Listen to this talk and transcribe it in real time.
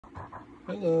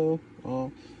Hello.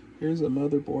 Here's a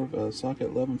motherboard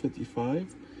socket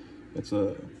 1155. It's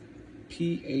a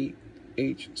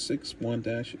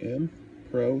P8H61-M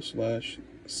Pro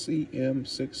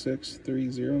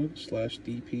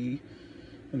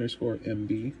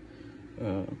 /CM6630/DP_MB.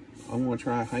 I'm going to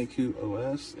try Haiku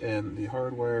OS, and the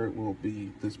hardware will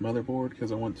be this motherboard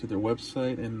because I went to their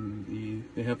website and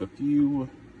they have a few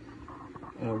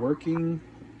working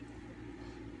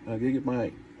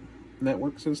gigabyte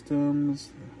network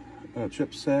systems,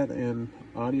 chipset, and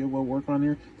audio will work on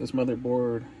here. This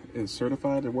motherboard is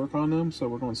certified to work on them, so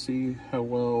we're going to see how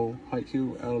well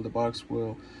Haiku out of the box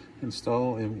will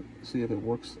install and see if it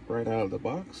works right out of the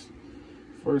box.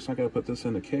 First, I got to put this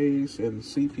in the case, and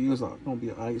CPU is going to be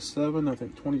i7, I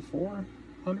think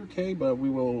 2400K, but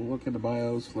we will look into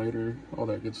BIOS later, all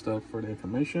that good stuff for the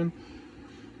information.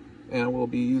 And we'll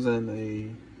be using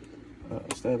a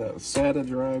SATA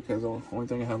drive because the only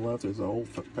thing I have left is an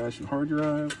old-fashioned hard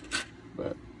drive.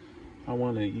 But I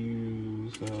want to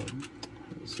use,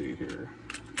 let's see here,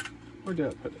 where did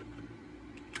I put it?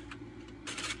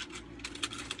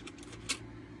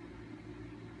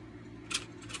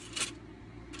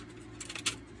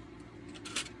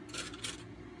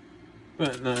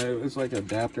 But no, it's like an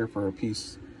adapter for a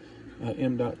piece,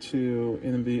 M.2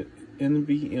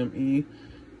 Nvme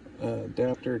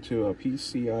adapter to a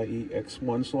PCIe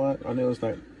X1 slot. I know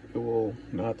it will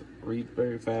not read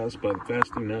very fast, but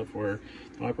fast enough where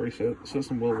the operating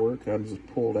system will work. I just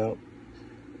pulled out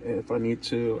if I need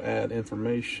to add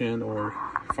information or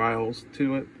files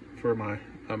to it for my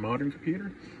modern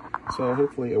computer. So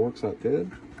hopefully it works out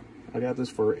good. I got this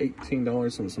for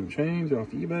 $18 and some change off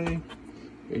eBay.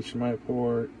 HDMI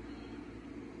port,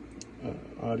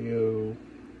 audio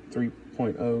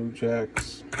 3.0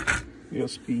 jacks,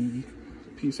 USB,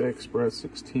 PCI Express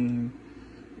 16,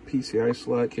 PCI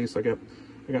slot case. I got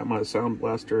my Sound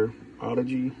Blaster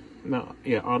Audigy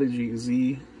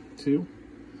Z2.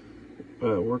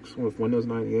 Works with Windows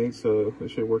 98, so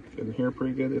it should work in here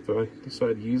pretty good if I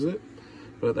decide to use it.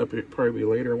 But that'll probably be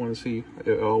later. I want to see if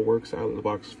it all works out of the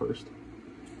box first.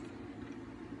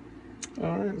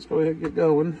 All right, let's go ahead and get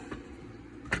going.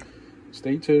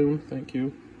 Stay tuned. Thank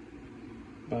you.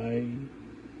 Bye.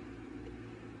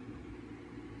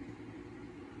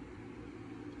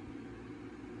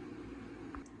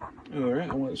 All right,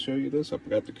 I want to show you this. I've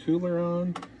got the cooler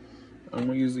on. I'm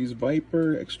going to use these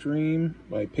Viper Extreme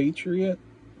by Patriot,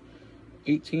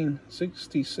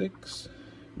 1866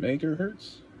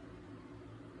 megahertz,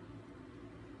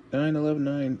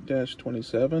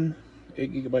 9119-27,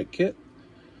 8GB kit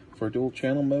for dual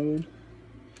channel mode.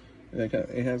 And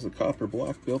it has a copper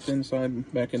block built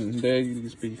inside. Back in the day, these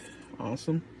used to be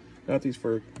awesome. Got these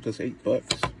for just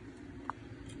 $8,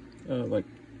 like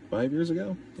 5 years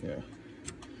ago. Yeah.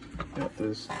 Got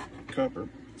this copper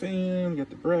fan, got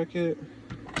the bracket.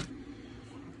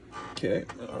 Okay,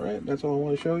 all right, that's all I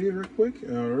want to show you real quick.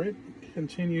 All right,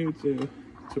 continue to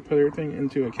put everything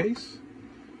into a case.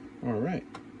 All right.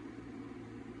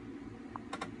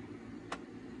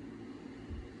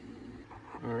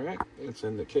 All right, it's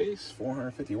in the case.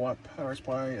 450 watt power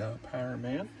supply, power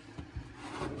man.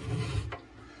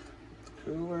 The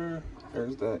cooler.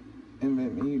 There's that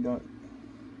Nvme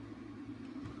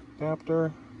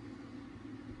adapter.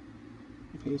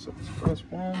 Piece of Express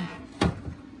 1.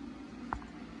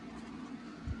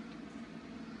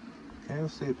 Okay,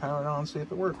 let's see it powered on, see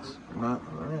if it works. If not,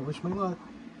 all right, wish me luck.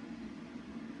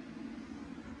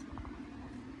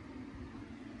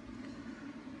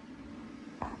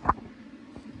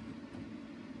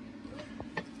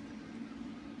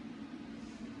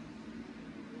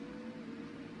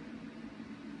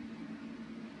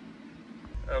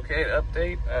 Okay,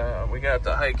 update. We got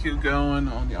the Haiku going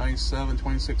on the i7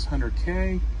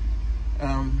 2600K.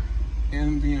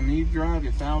 Nvme drive.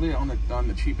 You found it on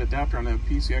the cheap adapter on the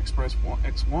PCI Express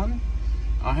X1.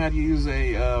 I had to use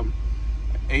a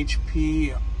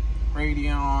HP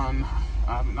Radeon.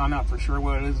 I'm not for sure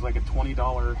what it is. Like a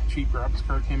 $20 cheap graphics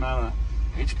card came out of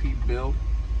HP build.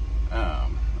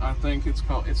 I think it's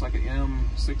like an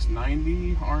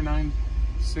M690 R9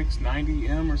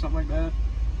 690M or something like that.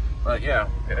 But yeah,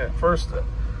 first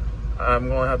I'm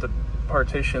going to have to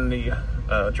partition the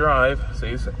drive. See,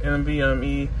 it's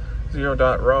NVMe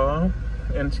 0.raw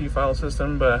NT file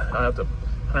system, but I have to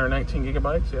 119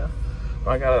 gigabytes. Yeah,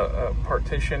 I gotta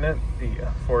partition it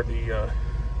for the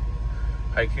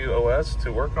Haiku OS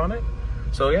to work on it.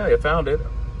 So yeah, I found it,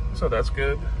 so that's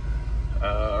good.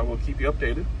 I will keep you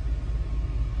updated.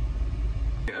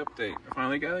 Update. I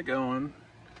finally got it going.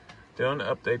 doing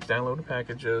updates, downloading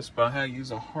packages, but I had to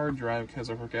use a hard drive because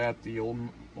I forgot the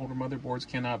older motherboards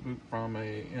cannot boot from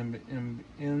a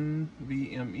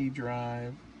Nvme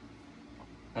drive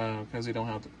because they don't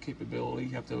have the capability.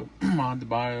 You have to mod the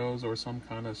BIOS or some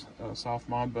kind of soft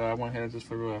mod, but I went ahead and just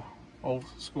threw a old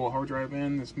school hard drive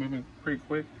in. It's moving pretty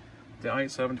quick. The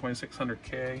i7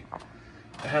 2600K.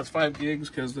 It has 5 gigs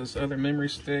because this other memory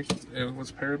stick it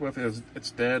was paired with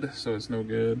it's dead, so it's no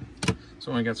good.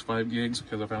 So only gets 5 gigs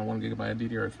because I found 1 gigabyte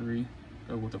DDR3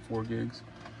 with the 4 gigs.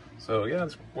 So yeah,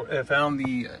 I found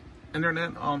the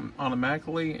internet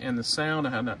automatically, and the sound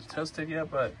I have not tested yet,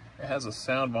 but it has a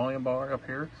sound volume bar up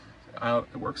here.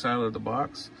 It works out of the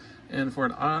box. And for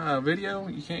an video,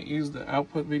 you can't use the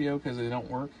output video because they don't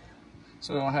work.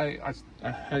 So I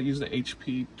had to use the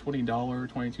HP $20,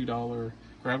 $22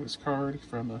 graphics card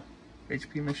from the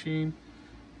HP machine.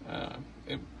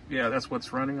 Yeah, that's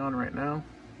what's running on right now.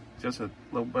 Just a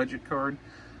low budget card,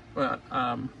 but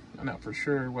I'm not for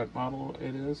sure what model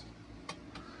it is.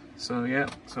 So yeah,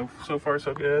 so far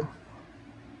so good.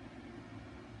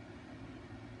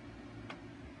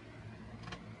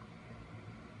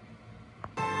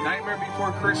 Nightmare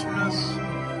Before Christmas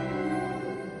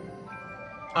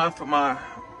off of my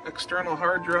external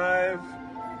hard drive.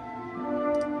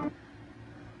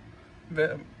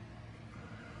 It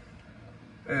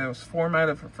was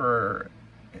formatted for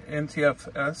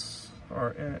NTFS,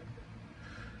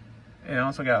 and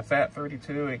also got a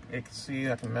FAT32. It can see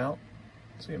I can mount.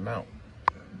 See it mount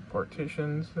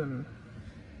partitions, and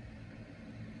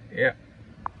yeah.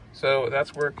 So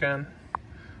that's working.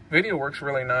 Video works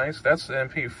really nice. That's the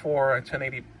MP4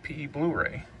 1080p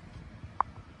Blu-ray.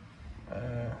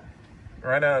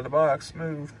 Right out of the box,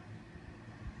 smooth.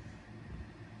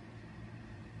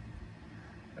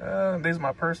 These are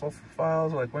my personal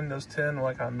files, like Windows 10,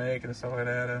 like I make and stuff like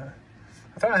that.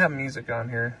 I thought I had music on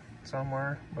here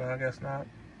somewhere, but I guess not.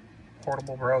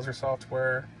 Portable browser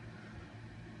software,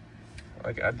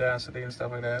 like Audacity and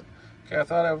stuff like that. Okay, I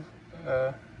thought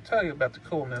I'd tell you about the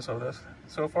coolness of this.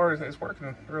 So far, it's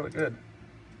working really good.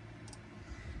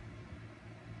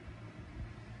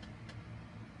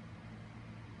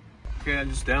 Okay, I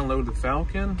just downloaded the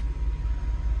Falcon,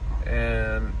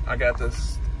 and I got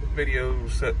this video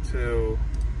set to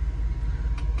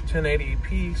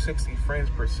 1080p, 60 frames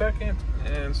per second,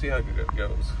 and see how good it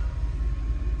goes.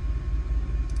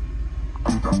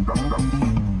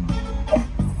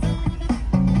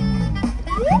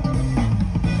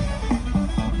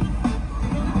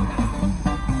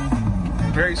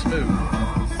 Very smooth.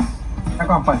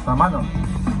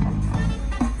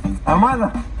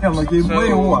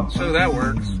 So that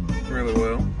works really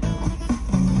well.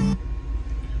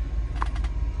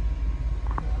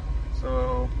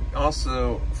 So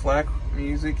also FLAC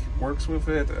music works with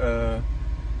it.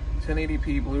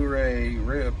 1080p Blu-ray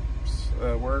rips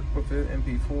work with it.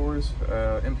 MP4s,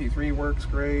 MP3 works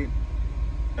great.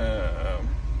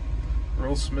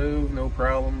 Real smooth, no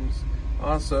problems.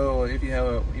 Also, if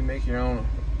you make your own,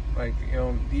 like,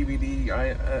 DVD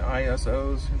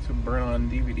ISOs to burn on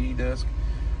DVD disc,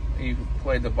 you can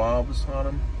play the bobs on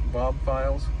them. Bob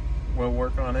files will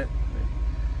work on it,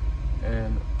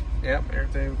 and yep,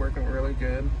 everything's working really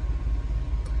good.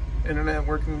 Internet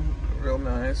working real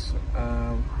nice.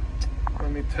 Let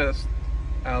me test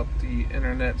out the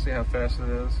internet, see how fast it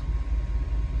is.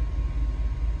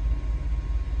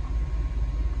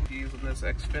 Using this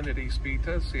Xfinity speed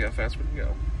test, see how fast we can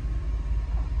go.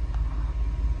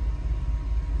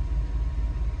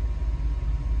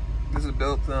 This is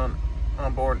built on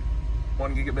board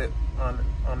 1 gigabit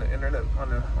on the internet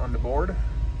on the board.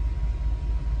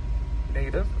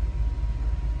 Native.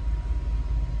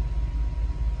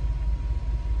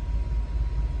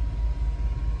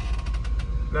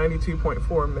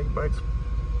 .4 megabytes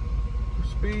per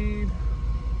speed.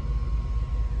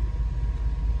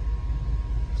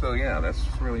 So yeah, that's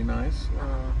really nice.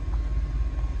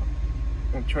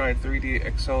 We'll try 3D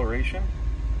acceleration.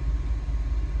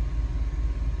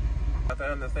 I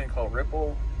found this thing called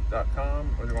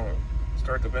Ripple.com. We're going to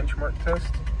start the benchmark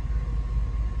test.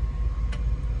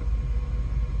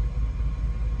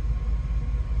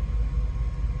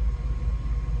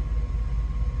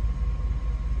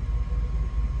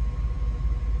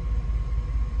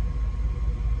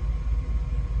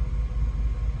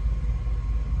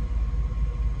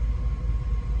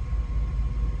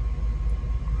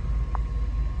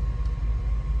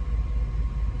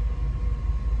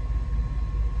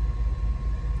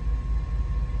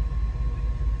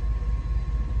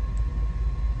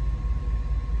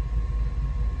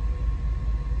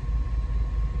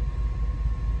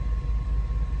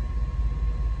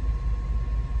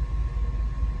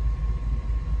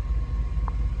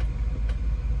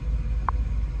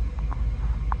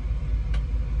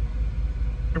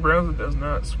 browser does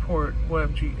not support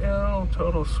WebGL.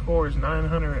 Total score is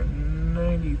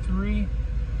 993.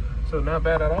 So not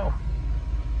bad at all.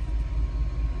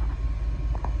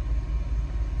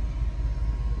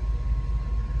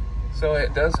 So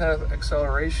it does have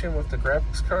acceleration with the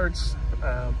graphics cards.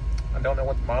 I don't know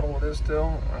what model it is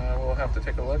still. We'll have to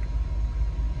take a look.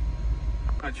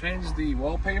 I changed the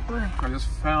wallpaper. I just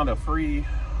found a free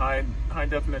high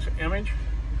definition image.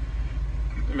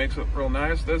 It makes it real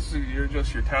nice. This is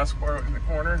just your taskbar in the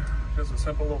corner. Just a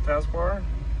simple little taskbar.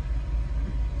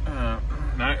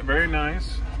 Very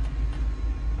nice.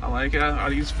 I like it.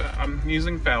 I'm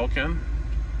using Falcon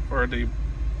for the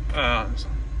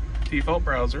default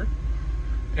browser.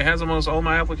 It has almost all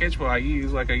my applications I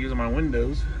use, like I use on my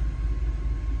Windows.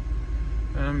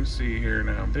 Let me see here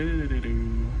now.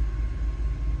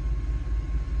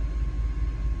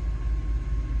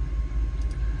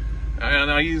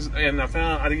 And I used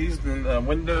the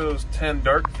Windows 10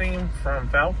 dark theme from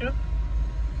Falcon.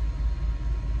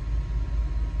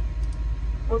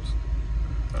 Whoops.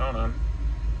 Hold on.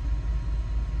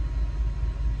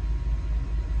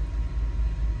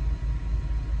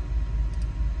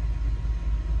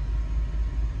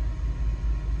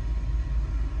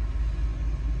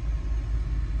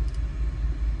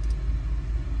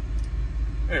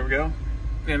 There we go.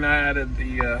 And I added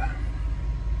the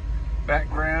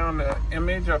background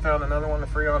image. I found another one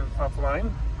free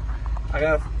offline. I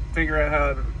gotta figure out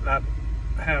how to not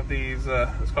have these,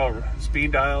 it's called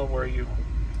speed dial, where it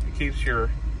keeps your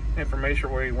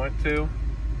information where you went to,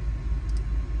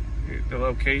 the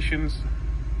locations.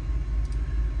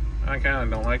 I kind of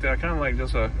don't like that. I kind of like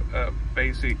just a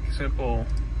basic, simple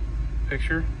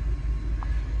picture.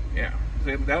 Yeah,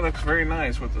 that looks very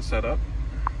nice with the setup.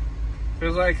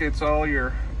 Feels like it's all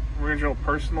your original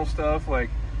personal stuff.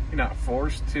 Like, you're not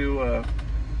forced to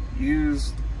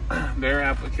use their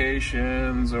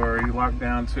applications, or you lock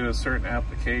down to a certain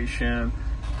application.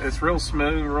 It's real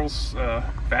smooth, real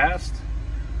fast.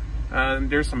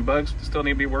 There's some bugs that still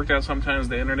need to be worked out. Sometimes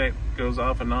the internet goes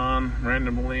off and on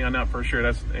randomly. I'm not for sure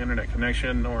that's the internet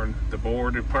connection or the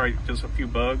board. It's probably just a few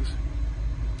bugs.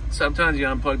 Sometimes you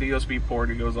unplug the USB port,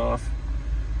 it goes off.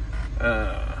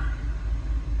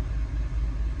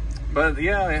 But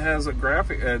yeah, it has a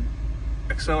graphic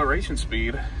acceleration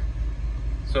speed.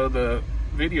 So the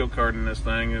video card in this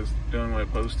thing is doing what it's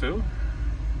supposed to.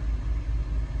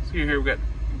 See here, we've got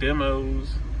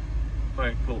demos,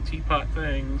 like little teapot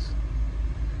things.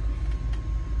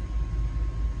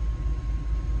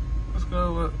 Let's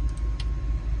go with,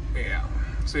 yeah,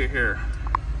 see here.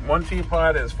 One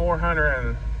teapot is 400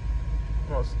 and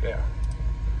almost, yeah.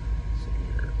 See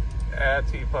here, add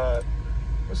teapot.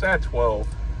 Let's add 12.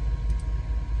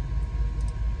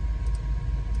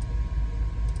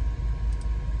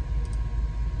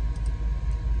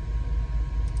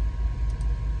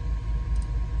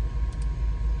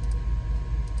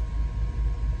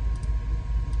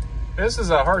 This is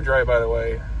a hard drive, by the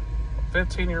way.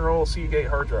 15-year-old Seagate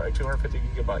hard drive, 250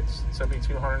 gigabytes,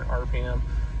 7,200 RPM,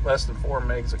 less than 4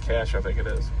 megs of cache, I think it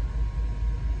is.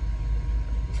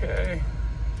 Okay.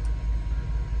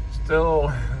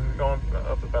 Still going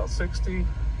up about 60.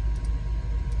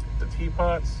 The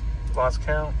teapots, lost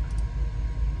count.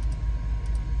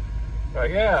 But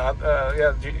yeah,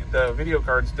 yeah, the video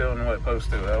card's doing what it's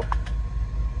supposed to, though.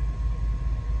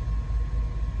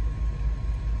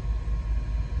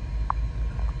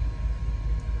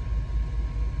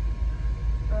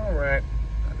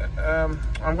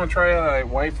 I'm going to try a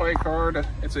Wi-Fi card.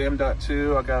 It's an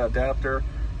M.2. I got an adapter.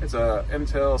 It's a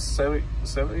Intel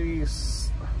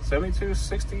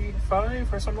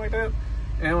 7265 or something like that.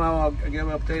 And I'll give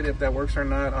an update if that works or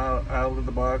not out of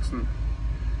the box and,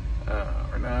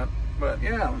 or not. But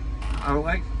yeah, I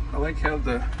like how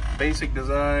the basic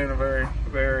design, very,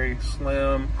 very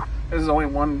slim. This is only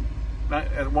 1.5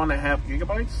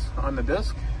 gigabytes on the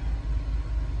disk.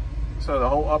 So the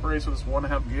whole operation is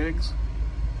 1.5 gigs.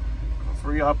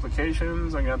 Free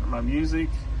applications. I got my music,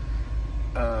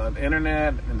 the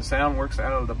internet, and the sound works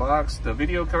out of the box. The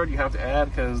video card you have to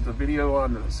add because the video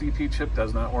on the CPU chip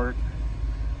does not work.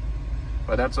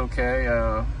 But that's okay.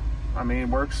 I mean, it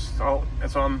works.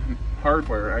 It's on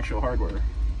hardware, actual hardware,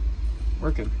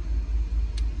 working.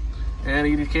 And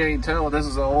you can't even tell this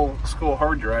is an old school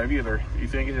hard drive either. You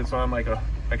think it's on like a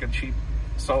cheap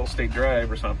solid state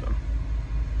drive or something.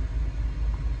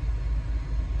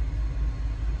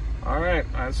 All right,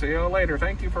 I'll see y'all later.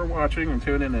 Thank you for watching and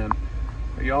tuning in.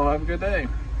 Y'all have a good day.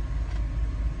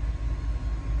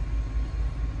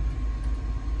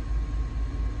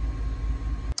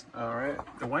 All right,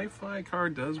 the Wi-Fi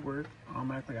card does work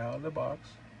automatically out of the box.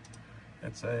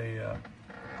 It's a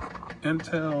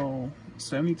Intel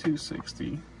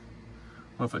 7260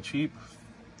 with a cheap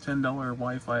 $10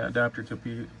 Wi-Fi adapter to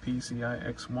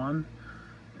PCI X1,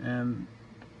 and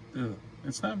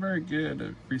it's not very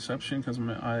good reception because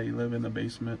I live in the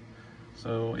basement.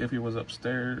 So if it was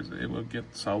upstairs, it would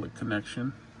get solid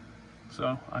connection.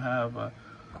 So I have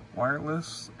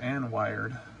wireless and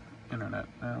wired internet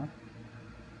now.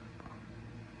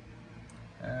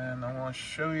 And I want to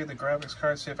show you the graphics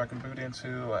card, see if I can boot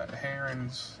into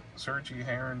Sergi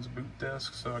Heron's boot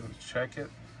disk so I can check it.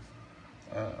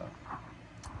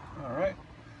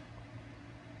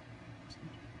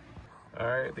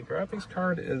 Alright, the graphics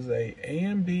card is a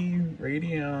AMD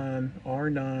Radeon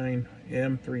R9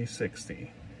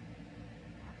 M360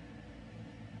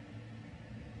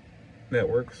 that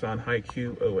works on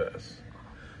Haiku OS.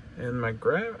 And my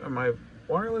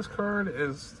wireless card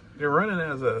is, they're running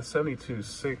as a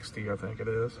 7260, I think it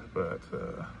is, but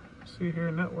see here,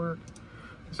 network.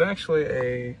 It's actually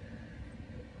a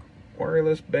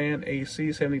wireless band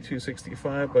AC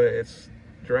 7265, but its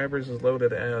drivers is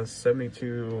loaded as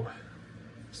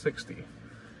 7260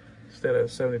 instead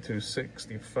of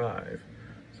 7265.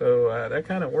 So that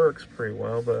kind of works pretty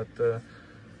well, but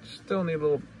still need a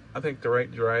little, I think, the right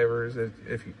drivers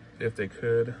if they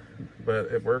could,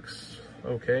 but it works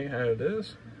okay how it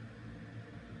is.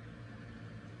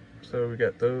 So we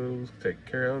got those taken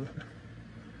care of.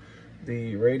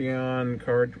 The Radeon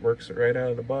card works right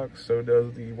out of the box, so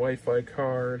does the Wi-Fi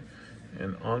card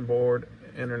and onboard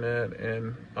internet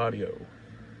and audio.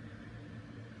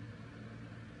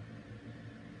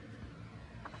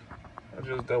 I'm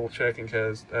just double checking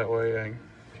because that way I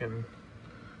can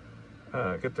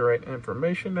get the right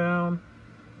information down.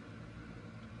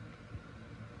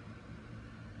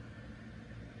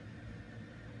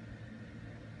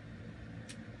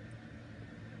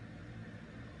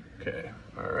 Okay,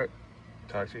 all right.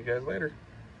 Talk to you guys later.